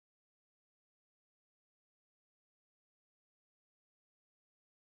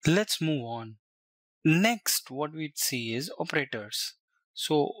Let's move on. Next, what we'd see is operators.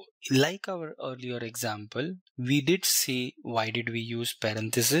 So, like our earlier example, we did see why did we use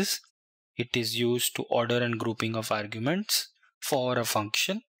parenthesis. It is used to order and grouping of arguments for a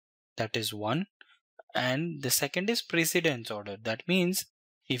function. That is one. And the second is precedence order. That means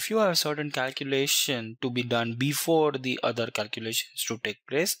if you have certain calculation to be done before the other calculations to take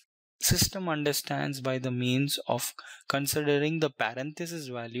place, system understands by the means of considering the parenthesis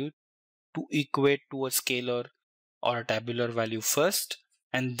value to equate to a scalar or a tabular value first,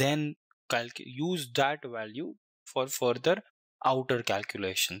 and then use that value for further outer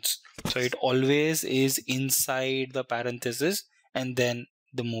calculations. So it always is inside the parenthesis and then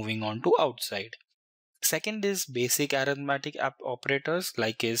the moving on to outside. Second is basic arithmetic operators,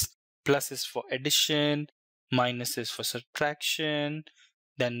 like is plus is for addition, minus is for subtraction,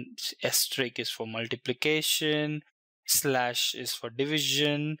 then asterisk is for multiplication, slash is for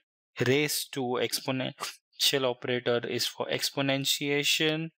division, raised to exponential operator is for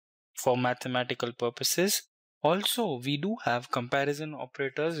exponentiation for mathematical purposes. Also, we do have comparison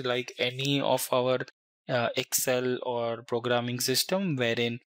operators like any of our Excel or programming system,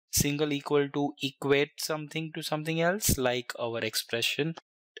 wherein single equal to equate something to something else, like our expression,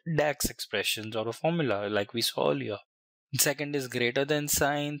 DAX expressions, or a formula like we saw earlier. Second is greater than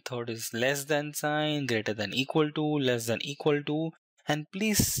sign, third is less than sign, greater than equal to, less than equal to, and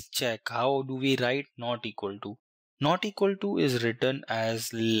please check how do we write not equal to. Not equal to is written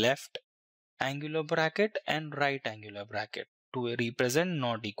as left angular bracket and right angular bracket to represent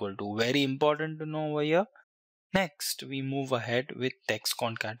not equal to. Very important to know over here. Next, we move ahead with text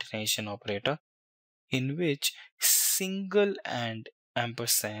concatenation operator, in which single and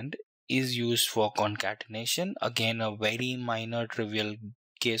ampersand is used for concatenation. Again, a very minor trivial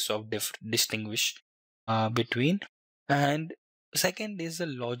case of distinguish between. And second is a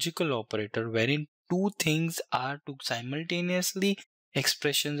logical operator, wherein two things are to simultaneously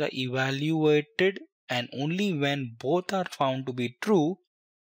expressions are evaluated, and only when both are found to be true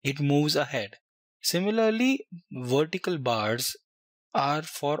it moves ahead. Similarly, vertical bars are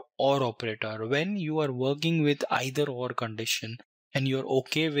for OR operator. When you are working with either or condition and you're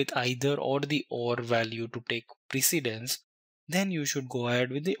okay with either or the OR value to take precedence, then you should go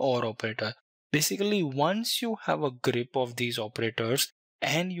ahead with the OR operator. Basically, once you have a grip of these operators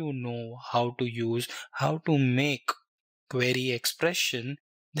and you know how to make query expression,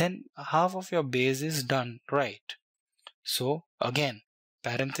 then half of your base is done, right? So again,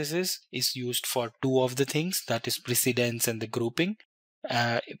 parenthesis is used for two of the things, that is precedence and the grouping.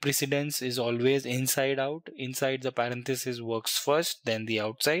 Precedence is always inside out. Inside the parenthesis works first, then the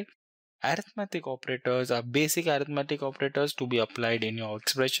outside. Arithmetic operators are basic arithmetic operators to be applied in your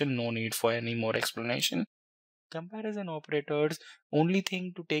expression. No need for any more explanation. Comparison operators, only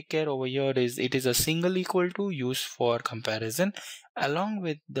thing to take care over here is it is a single equal to used for comparison along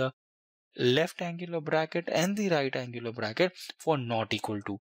with the left angular bracket and the right angular bracket for not equal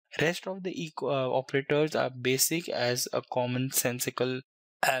to. Rest of the operators are basic as a commonsensical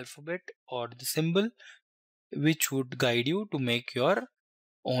alphabet or the symbol which would guide you to make your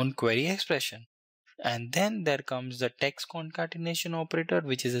own query expression. And then there comes the text concatenation operator,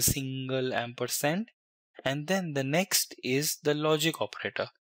 which is a single ampersand. And then the next is the logic operator.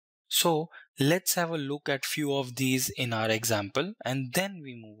 So let's have a look at few of these in our example and then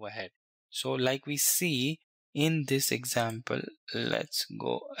we move ahead. So like we see in this example, let's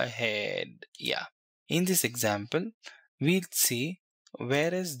go ahead. Yeah, in this example, we'll see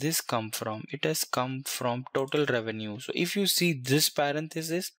where has this come from. It has come from total revenue. So if you see this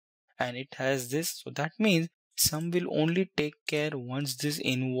parenthesis and it has this, so that means sum will only take care once this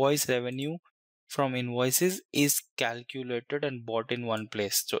invoice revenue from invoices is calculated and bought in one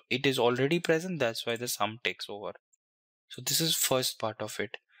place. So it is already present, that's why the sum takes over. So this is first part of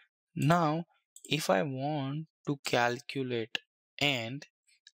it. Now if I want to calculate and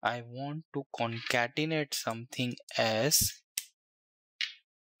I want to concatenate something as,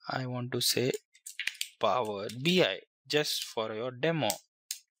 I want to say Power BI just for your demo,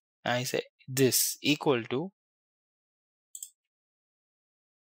 I say this equal to,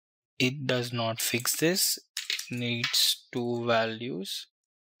 it does not fix this, it needs two values.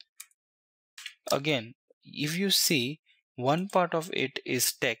 Again, if you see, one part of it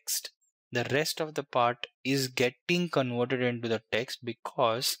is text, the rest of the part is getting converted into the text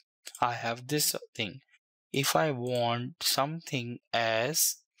because I have this thing. If I want something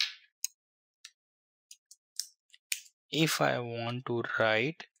as, if I want to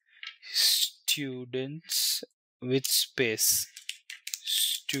write students with space,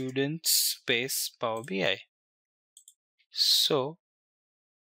 students space Power BI. So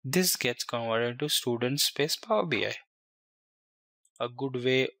this gets converted to student space Power BI. A good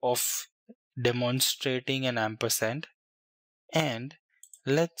way of demonstrating an ampersand. And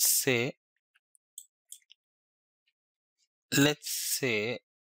let's say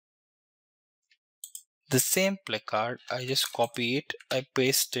the same placard, I just copy it, I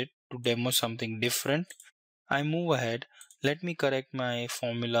paste it to demo something different. I move ahead. Let me correct my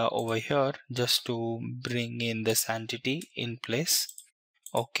formula over here just to bring in this entity in place.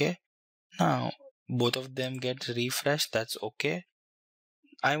 Okay. Now both of them get refreshed. That's okay.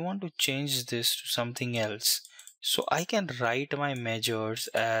 I want to change this to something else. So I can write my measures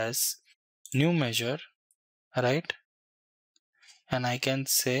as new measure, right? And I can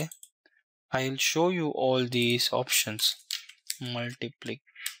say I'll show you all these options. Multiplication.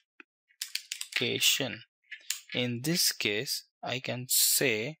 In this case, I can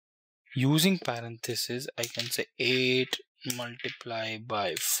say using parentheses, I can say 8 multiplied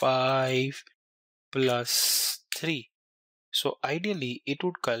by 5 plus 3. So ideally, it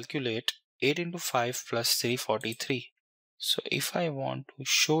would calculate 8 into 5 plus 3, 43. So if I want to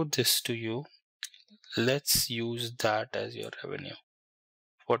show this to you, let's use that as your revenue,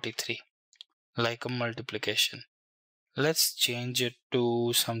 43, like a multiplication. Let's change it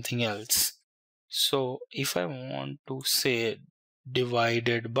to something else. So if I want to say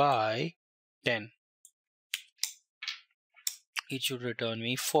divided by 10, it should return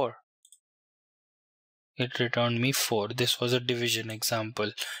me 4. It returned me 4. This was a division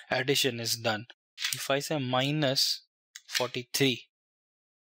example. Addition is done. If I say minus 43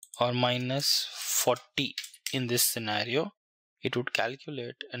 or minus 40 in this scenario, it would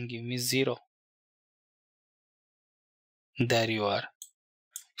calculate and give me 0. There you are.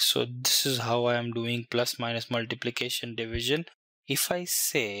 So this is how I am doing plus minus multiplication division. If I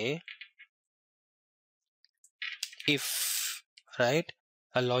say if, right,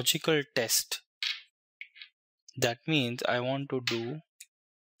 a logical test, that means I want to do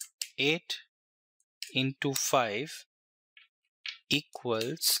 8 into 5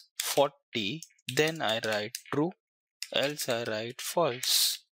 equals 40, then I write true, else I write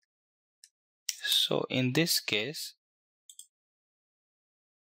false. So in this case,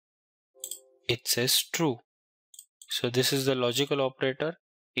 it says true. So this is the logical operator.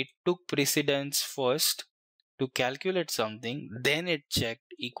 It took precedence first to calculate something, then it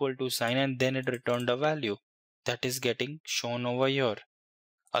checked equal to sign, and then it returned a value that is getting shown over here.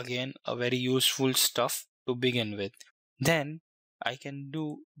 Again, a very useful stuff to begin with. Then I can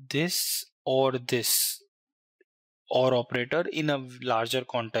do this or operator in a larger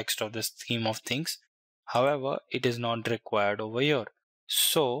context of the scheme of things. However, it is not required over here.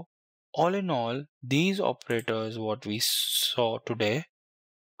 So all in all, these operators what we saw today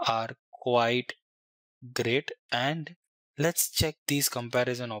are quite great, and let's check these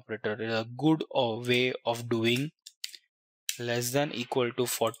comparison operator. It is a good way of doing less than equal to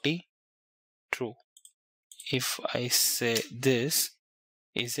 40, true. If I say this,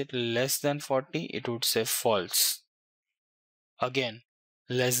 is it less than 40? It would say false. Again,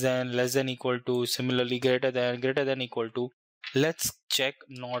 less than equal to, similarly greater than equal to. Let's check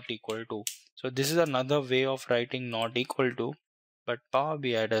not equal to. So this is another way of writing not equal to, but Power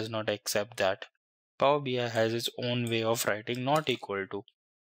BI does not accept that. Power BI has its own way of writing not equal to.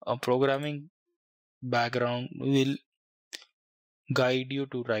 A programming background will guide you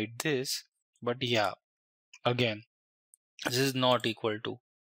to write this, but yeah, again, this is not equal to.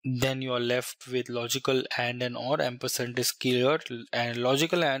 Then you are left with logical and or. Ampersand is clear, and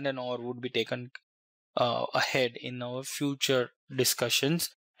logical and or would be taken ahead in our future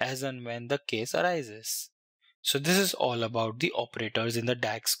discussions as and when the case arises. So this is all about the operators in the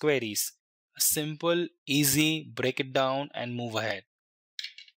DAX queries. Simple, easy, break it down and move ahead.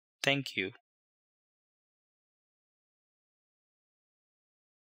 Thank you.